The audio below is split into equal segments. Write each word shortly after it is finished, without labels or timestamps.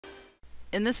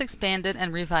In this expanded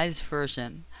and revised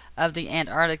version of the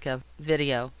Antarctica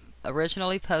video,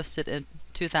 originally posted in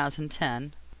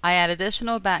 2010, I add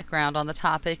additional background on the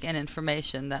topic and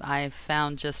information that I have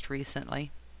found just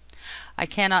recently. I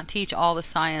cannot teach all the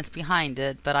science behind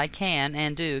it, but I can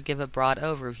and do give a broad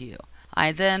overview.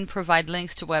 I then provide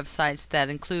links to websites that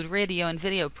include radio and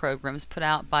video programs put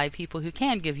out by people who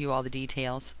can give you all the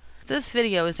details. This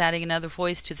video is adding another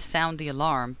voice to sound the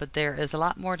alarm, but there is a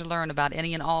lot more to learn about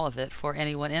any and all of it for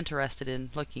anyone interested in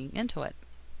looking into it.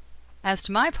 As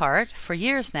to my part, for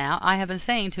years now, I have been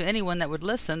saying to anyone that would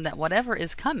listen that whatever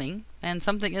is coming, and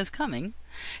something is coming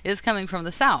from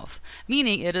the south,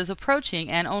 meaning it is approaching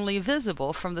and only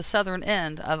visible from the southern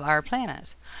end of our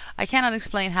planet. I cannot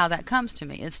explain how that comes to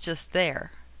me. It's just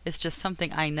there. It's just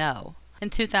something I know. In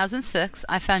 2006,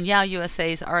 I found Yao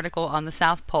USA's article on the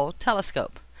South Pole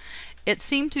Telescope. It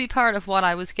seemed to be part of what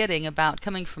I was getting about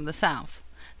coming from the south.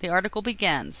 The article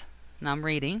begins, and I'm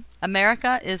reading,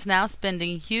 "America is now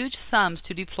spending huge sums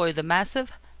to deploy the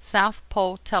massive South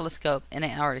Pole Telescope in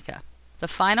Antarctica. The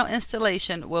final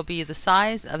installation will be the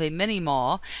size of a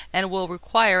mini-mall and will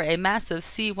require a massive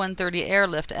C-130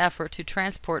 airlift effort to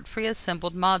transport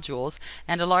pre-assembled modules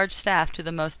and a large staff to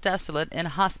the most desolate,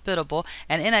 inhospitable,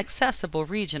 and inaccessible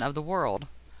region of the world.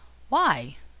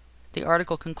 Why?" The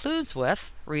article concludes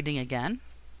with, reading again,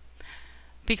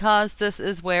 "Because this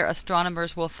is where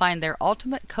astronomers will find their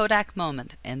ultimate Kodak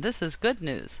moment, and this is good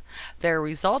news. Their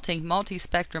resulting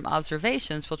multi-spectrum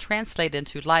observations will translate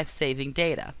into life-saving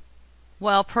data."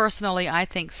 Well, personally, I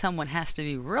think someone has to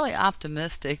be really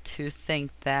optimistic to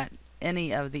think that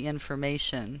any of the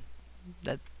information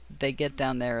that they get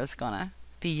down there is going to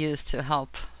be used to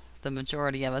help the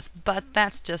majority of us, but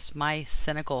that's just my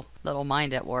cynical little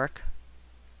mind at work.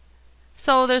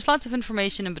 So there's lots of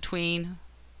information in between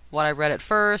what I read at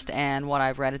first and what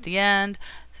I've read at the end.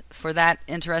 For that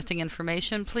interesting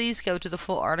information, please go to the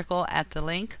full article at the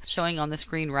link showing on the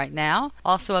screen right now,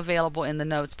 also available in the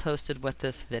notes posted with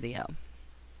this video.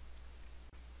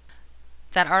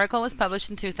 That article was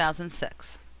published in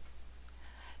 2006.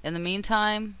 In the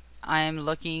meantime, I am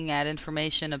looking at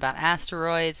information about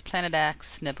asteroids, Planet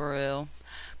X, Nibiru,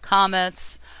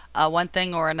 comets, one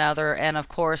thing or another, and of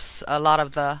course a lot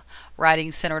of the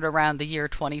writing centered around the year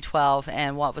 2012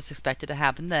 and what was expected to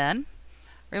happen then.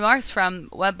 Remarks from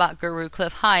Webbot guru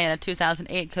Cliff High in a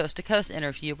 2008 Coast to Coast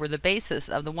interview were the basis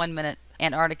of the 1-minute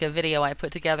Antarctica video I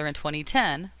put together in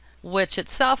 2010, which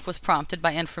itself was prompted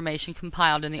by information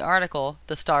compiled in the article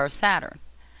The Star of Saturn,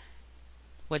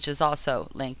 which is also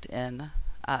linked in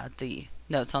the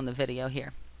notes on the video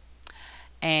here.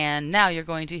 And now you're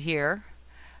going to hear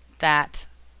that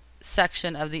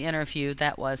section of the interview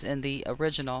that was in the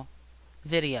original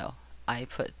video I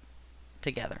put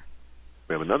together.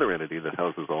 We have another entity that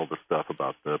houses all the stuff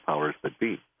about the powers that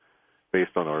be,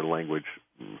 based on our language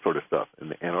sort of stuff.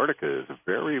 And Antarctica is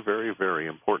very, very, very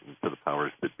important to the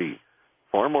powers that be.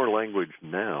 Far more language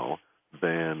now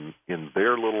than in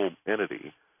their little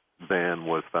entity than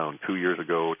was found 2 years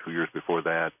ago, 2 years before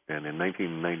that. And in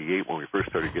 1998, when we first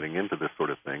started getting into this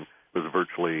sort of thing, it was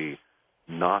virtually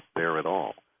not there at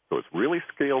all. So it's really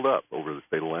scaled up over,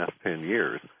 say, the last 10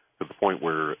 years to the point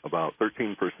where about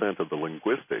 13% of the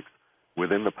linguistics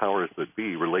within the powers that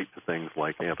be relate to things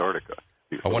like Antarctica.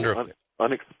 I wonder if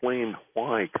unexplained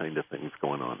why kind of things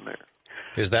going on there.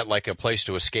 Is that like a place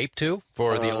to escape to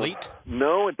for the elite?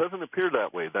 No, it doesn't appear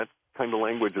that way. That kind of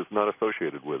language is not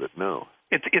associated with it, no.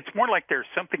 It's more like there's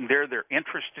something there they're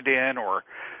interested in or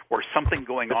something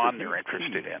going on they're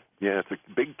interested in. Yeah, it's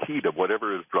a big key to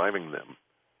whatever is driving them.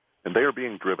 And they are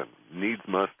being driven. Needs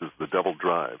must as the devil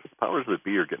drives. The powers that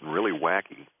be are getting really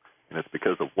wacky, and it's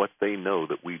because of what they know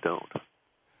that we don't.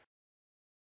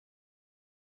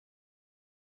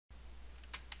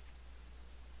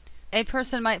 A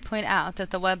person might point out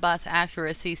that the Webbot's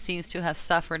accuracy seems to have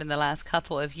suffered in the last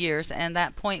couple of years, and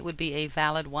that point would be a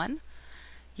valid one.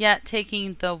 Yet,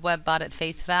 taking the Webbot at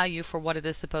face value for what it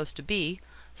is supposed to be,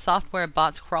 software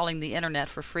bots crawling the internet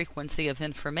for frequency of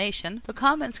information, the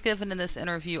comments given in this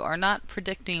interview are not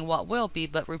predicting what will be,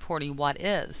 but reporting what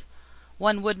is.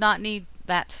 One would not need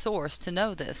that source to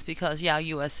know this, because Yao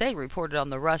USA reported on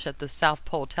the rush at the South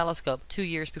Pole Telescope 2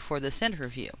 years before this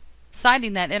interview.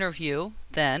 Citing that interview,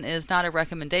 then, is not a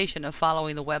recommendation of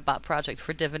following the Webbot project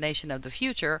for divination of the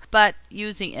future, but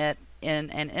using it in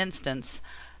an instance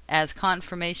as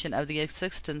confirmation of the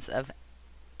existence of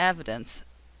evidence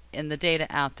in the data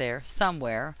out there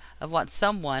somewhere of what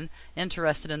someone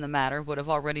interested in the matter would have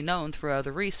already known through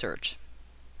other research.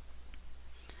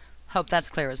 Hope that's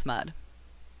clear as mud.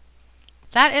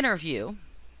 That interview,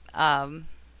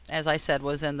 as I said,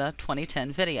 was in the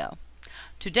 2010 video.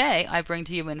 Today, I bring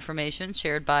to you information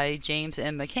shared by James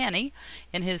M. McCanney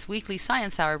in his weekly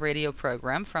Science Hour radio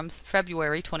program from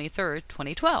February 23,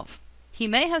 2012. He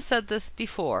may have said this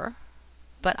before,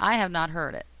 but I have not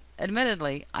heard it.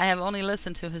 Admittedly, I have only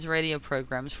listened to his radio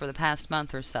programs for the past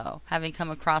month or so, having come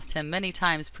across him many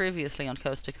times previously on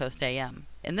Coast to Coast AM.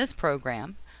 In this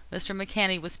program, Mr.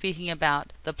 McCanney was speaking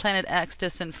about the Planet X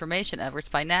disinformation efforts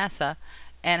by NASA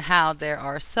and how there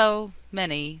are so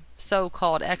many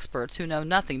so-called experts who know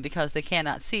nothing because they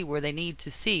cannot see where they need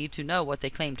to see to know what they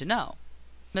claim to know.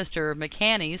 Mr.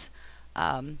 McCanney's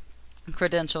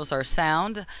credentials are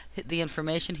sound. The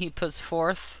information he puts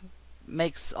forth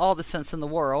makes all the sense in the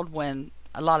world, when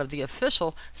a lot of the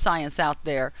official science out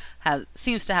there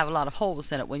seems to have a lot of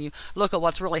holes in it. When you look at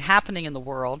what's really happening in the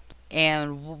world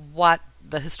and what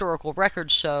the historical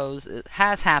record shows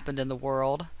has happened in the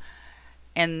world,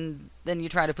 and then you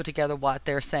try to put together what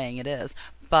they're saying it is.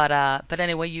 But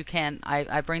anyway, you can.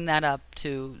 I bring that up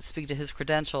to speak to his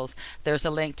credentials. There's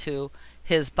a link to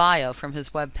his bio from his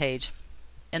webpage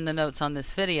in the notes on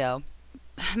this video.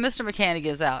 Mr. McCanney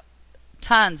gives out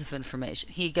tons of information.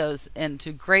 He goes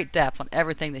into great depth on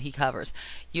everything that he covers.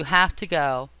 You have to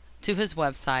go to his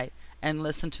website and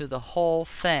listen to the whole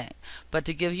thing. But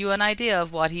to give you an idea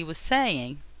of what he was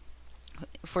saying,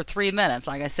 for 3 minutes,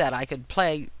 like I said, I could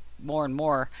play more and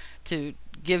more to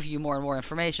give you more and more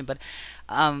information, but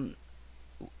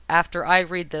after I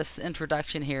read this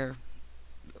introduction here,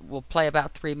 we'll play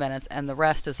about 3 minutes, and the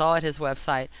rest is all at his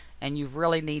website, and you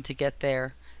really need to get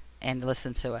there and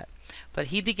listen to it. But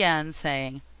he began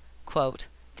saying, quote,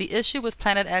 "The issue with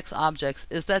Planet X objects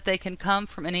is that they can come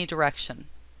from any direction.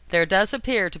 There does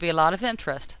appear to be a lot of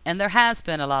interest, and there has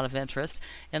been a lot of interest,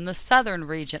 in the southern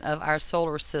region of our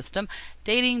solar system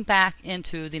dating back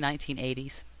into the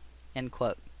 1980s. End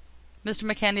quote. Mr.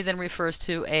 McCanney then refers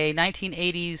to a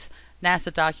 1980s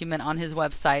NASA document on his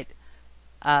website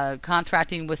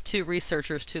contracting with 2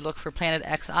 researchers to look for Planet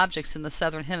X objects in the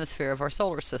southern hemisphere of our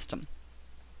solar system.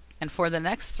 And for the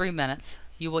next 3 minutes,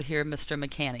 you will hear Mr.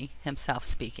 McCanney himself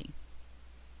speaking.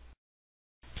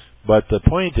 But the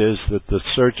point is that the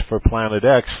search for Planet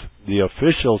X, the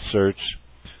official search,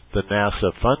 the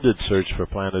NASA-funded search for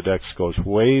Planet X, goes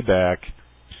way back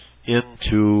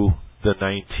into the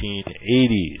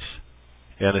 1980s,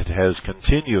 and it has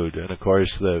continued. And of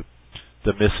course, the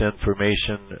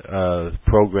misinformation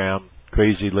program,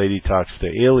 Crazy Lady Talks to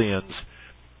Aliens,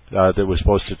 that was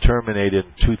supposed to terminate in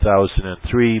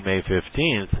 2003, May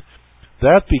 15th,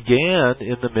 that began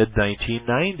in the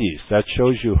mid-1990s. That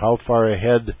shows you how far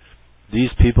ahead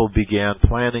these people began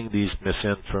planning these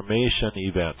misinformation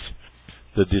events.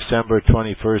 The December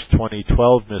 21st,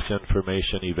 2012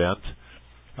 misinformation event,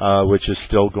 which is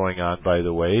still going on, by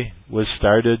the way, was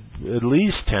started at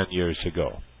least 10 years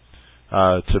ago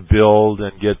to build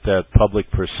and get that public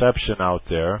perception out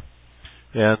there.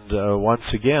 And once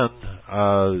again,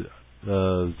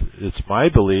 it's my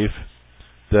belief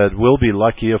that we'll be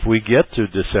lucky if we get to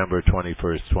December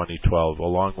 21st, 2012,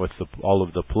 along with all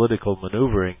of the political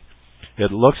maneuvering.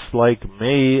 It looks like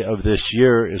May of this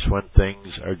year is when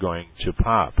things are going to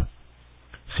pop.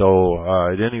 So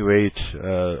at any rate,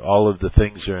 all of the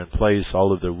things are in place,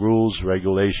 all of the rules,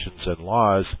 regulations, and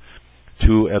laws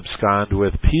to abscond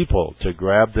with people, to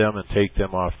grab them and take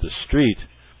them off the street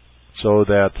so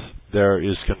that there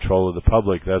is control of the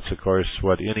public. That's, of course,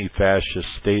 what any fascist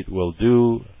state will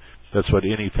do. That's what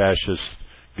any fascist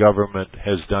government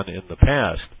has done in the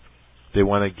past. They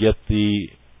want to get the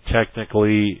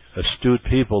technically astute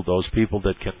people, those people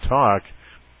that can talk,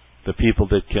 the people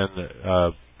that can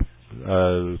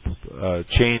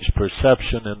change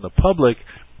perception in the public.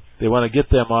 They want to get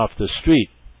them off the street.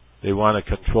 They want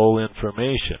to control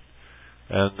information.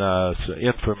 And so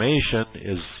information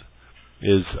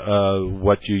is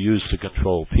what you use to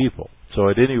control people. So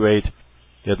at any rate,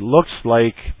 it looks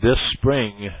like this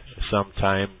spring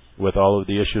sometime, with all of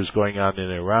the issues going on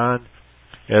in Iran,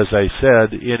 as I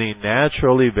said, any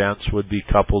natural events would be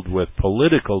coupled with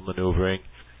political maneuvering.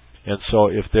 And so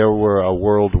if there were a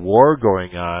world war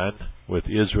going on, with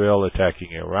Israel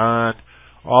attacking Iran,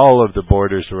 all of the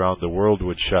borders around the world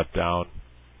would shut down.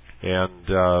 And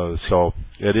so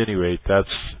at any rate,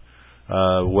 that's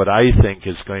what I think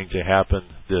is going to happen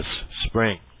this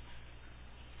spring.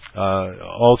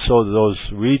 Also, those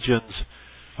regions,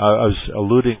 I was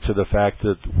alluding to the fact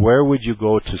that where would you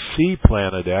go to see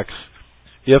Planet X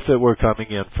if it were coming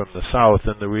in from the south?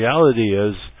 And the reality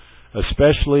is,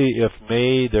 especially if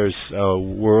May there's a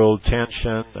world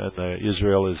tension and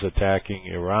Israel is attacking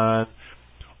Iran,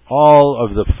 all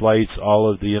of the flights,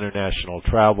 all of the international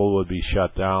travel would be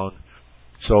shut down.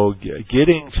 So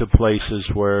getting to places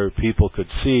where people could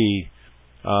see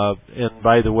And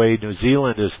by the way, New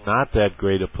Zealand is not that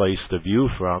great a place to view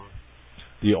from.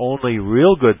 The only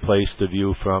real good place to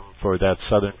view from for that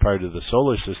southern part of the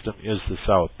solar system is the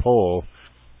South Pole,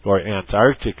 or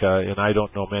Antarctica, and I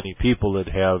don't know many people that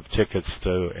have tickets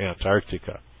to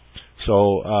Antarctica.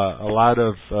 So I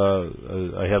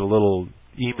had a little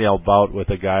email bout with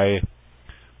a guy,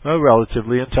 a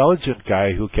relatively intelligent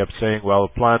guy, who kept saying, well,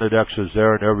 Planet X is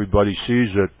there and everybody sees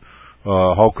it.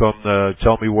 How come,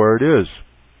 tell me where it is?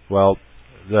 Well,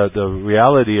 the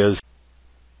reality is...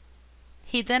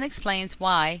 He then explains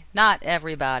why not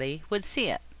everybody would see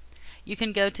it. You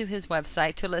can go to his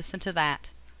website to listen to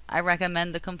that. I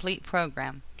recommend the complete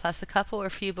program, plus a couple or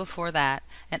few before that,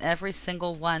 and every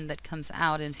single one that comes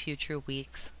out in future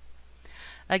weeks.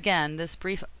 Again, this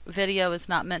brief video is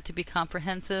not meant to be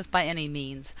comprehensive by any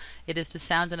means. It is to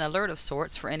sound an alert of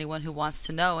sorts for anyone who wants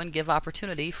to know and give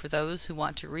opportunity for those who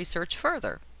want to research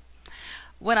further.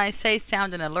 When I say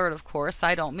sound an alert, of course,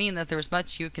 I don't mean that there's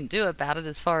much you can do about it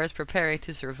as far as preparing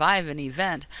to survive an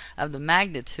event of the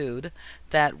magnitude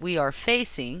that we are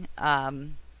facing.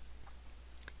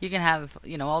 You can have,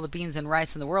 all the beans and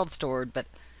rice in the world stored, but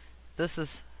this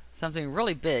is something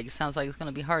really big. Sounds like it's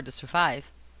going to be hard to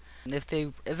survive. If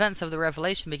the events of the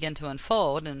Revelation begin to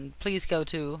unfold, and please go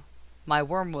to my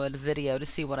Wormwood video to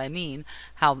see what I mean,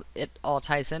 how it all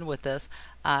ties in with this.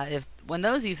 When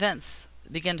those events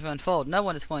begin to unfold, no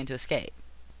one is going to escape.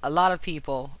 A lot of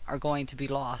people are going to be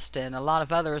lost, and a lot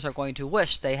of others are going to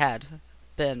wish they had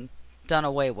been done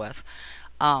away with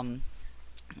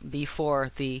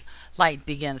before the light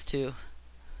begins to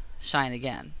shine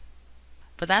again.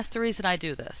 But that's the reason I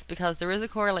do this, because there is a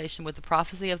correlation with the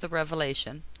prophecy of the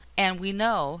Revelation, and we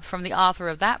know from the author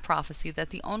of that prophecy that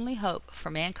the only hope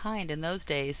for mankind in those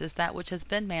days is that which has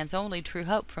been man's only true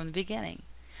hope from the beginning.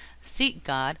 Seek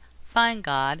God, find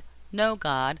God, know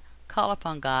God, call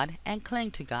upon God, and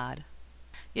cling to God.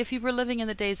 If you were living in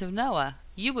the days of Noah,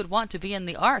 you would want to be in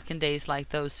the ark in days like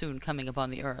those soon coming upon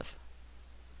the earth.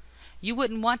 You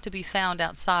wouldn't want to be found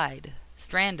outside,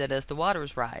 stranded as the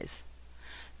waters rise.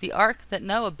 The ark that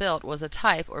Noah built was a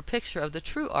type or picture of the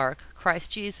true ark,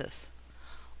 Christ Jesus.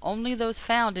 Only those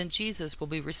found in Jesus will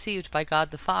be received by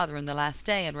God the Father in the last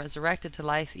day and resurrected to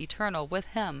life eternal with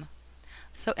Him.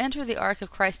 So enter the ark of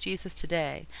Christ Jesus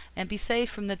today, and be saved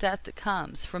from the death that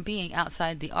comes from being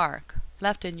outside the ark,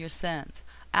 left in your sins,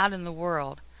 out in the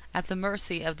world, at the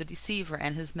mercy of the deceiver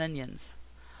and his minions.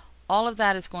 All of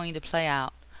that is going to play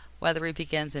out, whether it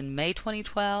begins in May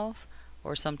 2012,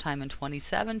 or sometime in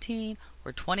 2017,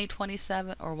 or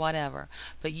 2027, or whatever.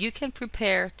 But you can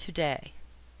prepare today.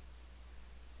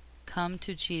 Come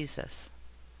to Jesus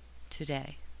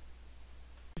today.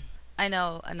 I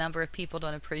know a number of people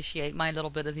don't appreciate my little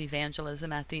bit of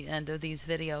evangelism at the end of these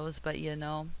videos, but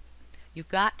you've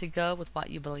got to go with what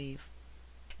you believe.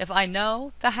 If I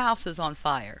know the house is on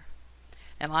fire,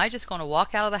 am I just going to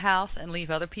walk out of the house and leave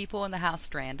other people in the house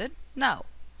stranded? No.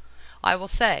 I will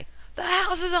say, the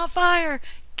house is on fire!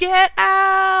 Get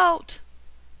out!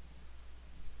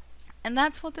 And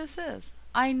that's what this is.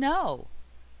 I know.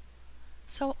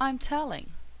 So I'm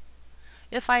telling.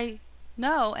 If I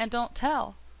know and don't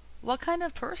tell, what kind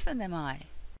of person am I?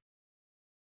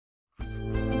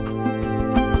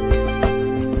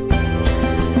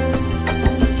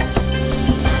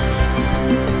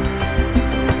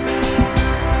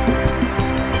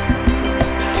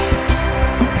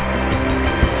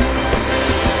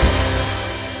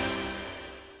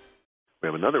 We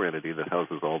have another entity that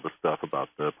houses all the stuff about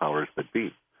the powers that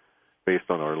be, based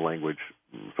on our language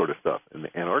sort of stuff. And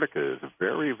Antarctica is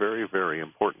very, very, very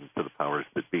important to the powers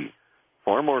that be.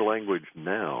 Far more language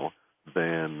now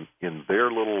than in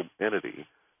their little entity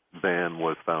than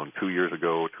was found 2 years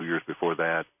ago, 2 years before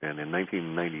that. And in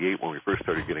 1998, when we first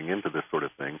started getting into this sort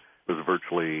of thing, it was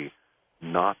virtually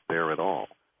not there at all.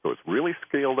 So it's really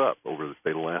scaled up over the,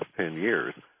 say, the last 10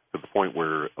 years to the point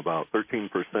where about 13%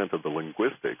 of the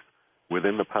linguistics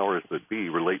within the powers that be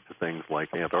relate to things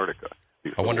like Antarctica.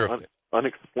 These I wonder if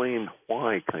unexplained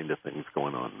why kind of things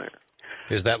going on there.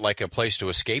 Is that like a place to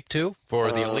escape to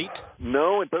for the elite?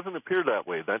 No, it doesn't appear that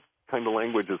way. That kind of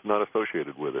language is not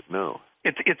associated with it, no.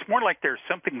 It's more like there's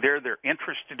something there they're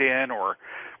interested in, or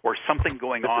something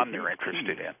going on they're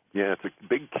interested in. Yeah, it's a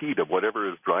big key to whatever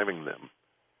is driving them.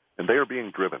 And they are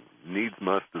being driven. Needs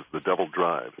must as the devil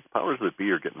drives. The powers that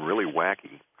be are getting really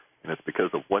wacky, and it's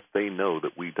because of what they know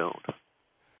that we don't.